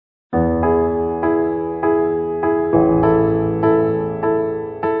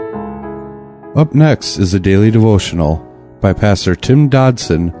Up next is a daily devotional by Pastor Tim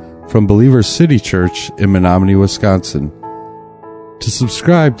Dodson from Believers City Church in Menominee, Wisconsin. To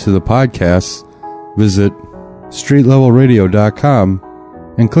subscribe to the podcast, visit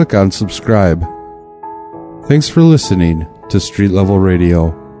streetlevelradio.com and click on subscribe. Thanks for listening to Street Level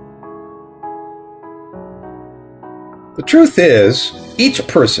Radio. The truth is, each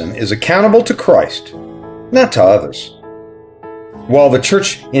person is accountable to Christ, not to others. While the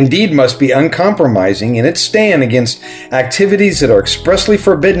church indeed must be uncompromising in its stand against activities that are expressly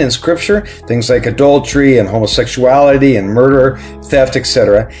forbidden in Scripture, things like adultery and homosexuality and murder, theft,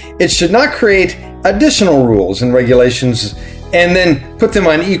 etc., it should not create additional rules and regulations and then put them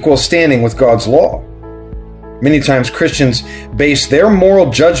on equal standing with God's law. Many times Christians base their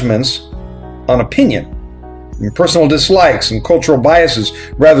moral judgments on opinion and personal dislikes and cultural biases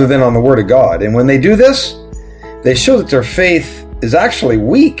rather than on the Word of God. And when they do this, they show that their faith is actually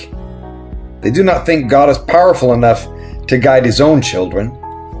weak. They do not think God is powerful enough to guide His own children.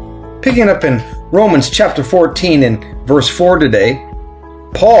 Picking up in Romans chapter 14 and verse 4 today,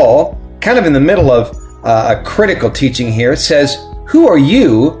 Paul, kind of in the middle of a critical teaching here, says, "Who are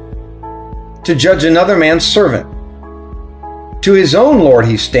you to judge another man's servant? To his own Lord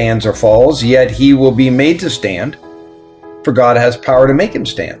he stands or falls, yet he will be made to stand, for God has power to make him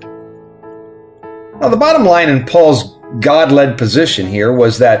stand." Now, the bottom line in Paul's God-led position here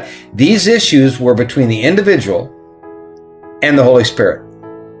was that these issues were between the individual and the Holy Spirit,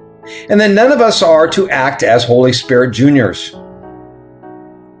 and that none of us are to act as Holy Spirit juniors.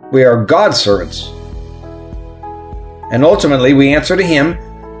 We are God's servants, and ultimately we answer to Him,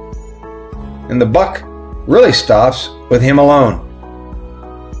 and the buck really stops with Him alone.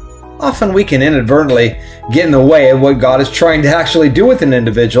 Often we can inadvertently get in the way of what God is trying to actually do with an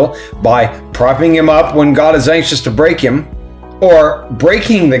individual by propping him up when God is anxious to break him, or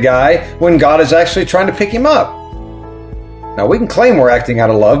breaking the guy when God is actually trying to pick him up. Now, we can claim we're acting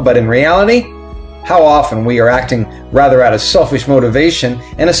out of love, but in reality, how often we are acting rather out of selfish motivation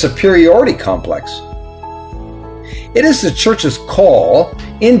and a superiority complex. It is the church's call,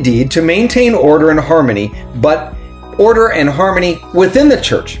 indeed, to maintain order and harmony, but order and harmony within the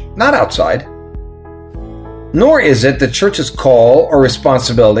church, not outside. Nor is it the church's call or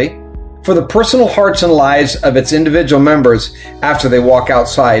responsibility for the personal hearts and lives of its individual members after they walk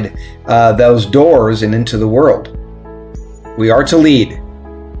outside those doors and into the world. We are to lead.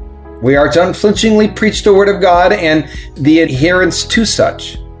 We are to unflinchingly preach the Word of God and the adherence to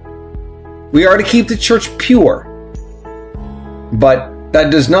such. We are to keep the church pure. But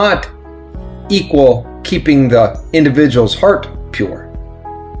that does not equal keeping the individual's heart pure.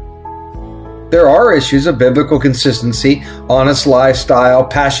 There are issues of biblical consistency, honest lifestyle,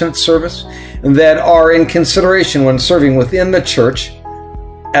 passionate service that are in consideration when serving within the church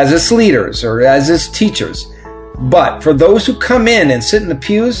as its leaders or as its teachers. But for those who come in and sit in the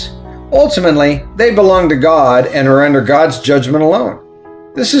pews, ultimately they belong to God and are under God's judgment alone.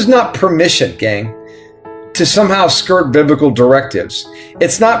 This is not permission, gang, to somehow skirt biblical directives.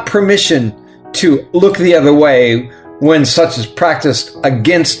 It's not permission to look the other way when such is practiced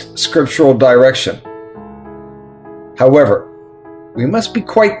against scriptural direction. However, we must be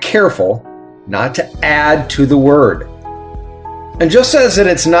quite careful not to add to the word. And just as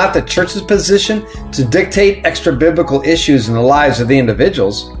it's not the church's position to dictate extra biblical issues in the lives of the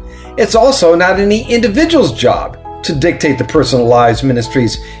individuals, it's also not any individual's job to dictate the personal lives,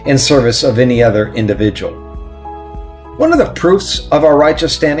 ministries, and service of any other individual. One of the proofs of our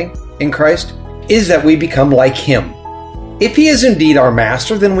righteous standing in Christ is that we become like Him. If He is indeed our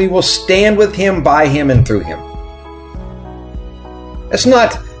Master, then we will stand with Him, by Him, and through Him. It's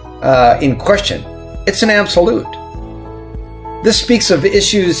not in question. It's an absolute. This speaks of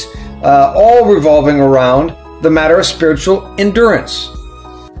issues all revolving around the matter of spiritual endurance.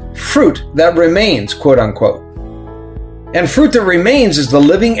 Fruit that remains, quote unquote. And fruit that remains is the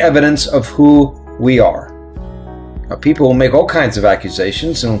living evidence of who we are. Now, people will make all kinds of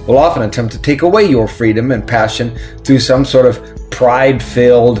accusations and will often attempt to take away your freedom and passion through some sort of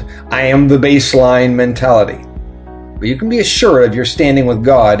pride-filled, I am the baseline mentality. But you can be assured of your standing with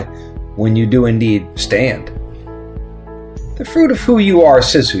God when you do indeed stand. The fruit of who you are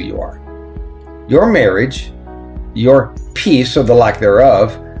says who you are. Your marriage, your peace or the lack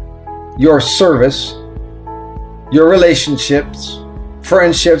thereof, your service, your relationships,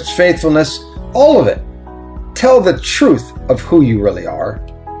 friendships, faithfulness, all of it tell the truth of who you really are.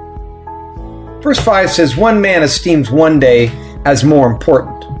 Verse 5 says, "One man esteems one day as more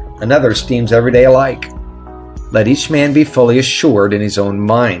important, another esteems every day alike. Let each man be fully assured in his own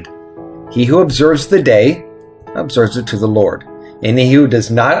mind. He who observes the day observes it to the Lord, and he who does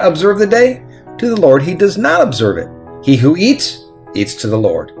not observe the day to the Lord, he does not observe it. He who eats, eats to the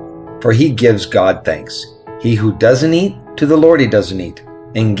Lord, for he gives God thanks. He who doesn't eat, to the Lord he doesn't eat,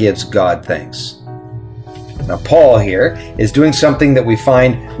 and gives God thanks. Now, Paul here is doing something that we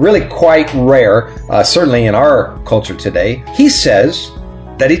find really quite rare, certainly in our culture today. He says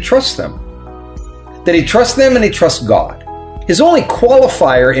that he trusts them. That he trusts them and he trusts God. His only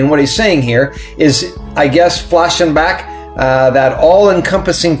qualifier in what he's saying here is, I guess, flashing back that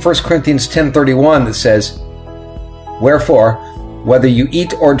all-encompassing 1 Corinthians 10:31 that says, "Wherefore, whether you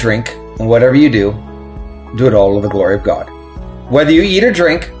eat or drink, and whatever you do it all to the glory of God." Whether you eat or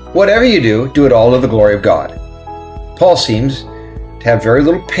drink, whatever you do it all to the glory of God. Paul seems to have very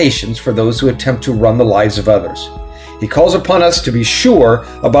little patience for those who attempt to run the lives of others. He calls upon us to be sure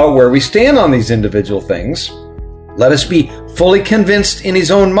about where we stand on these individual things. Let us be fully convinced in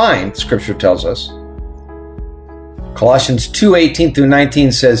his own mind, Scripture tells us. Colossians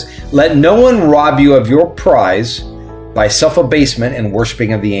 2:18-19 says, "Let no one rob you of your prize by self-abasement and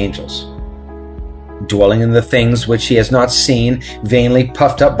worshiping of the angels, dwelling in the things which he has not seen, vainly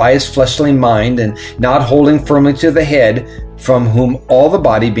puffed up by his fleshly mind, and not holding firmly to the head, from whom all the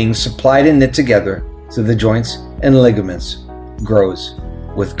body, being supplied and knit together through the joints and ligaments, grows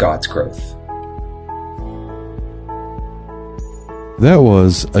with God's growth." That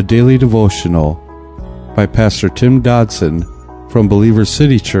was a daily devotional by Pastor Tim Dodson from Believer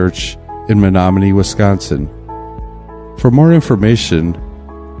City Church in Menominee, Wisconsin. For more information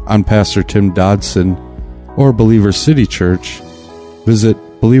on Pastor Tim Dodson or Believer City Church, visit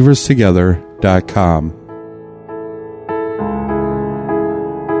believerstogether.com.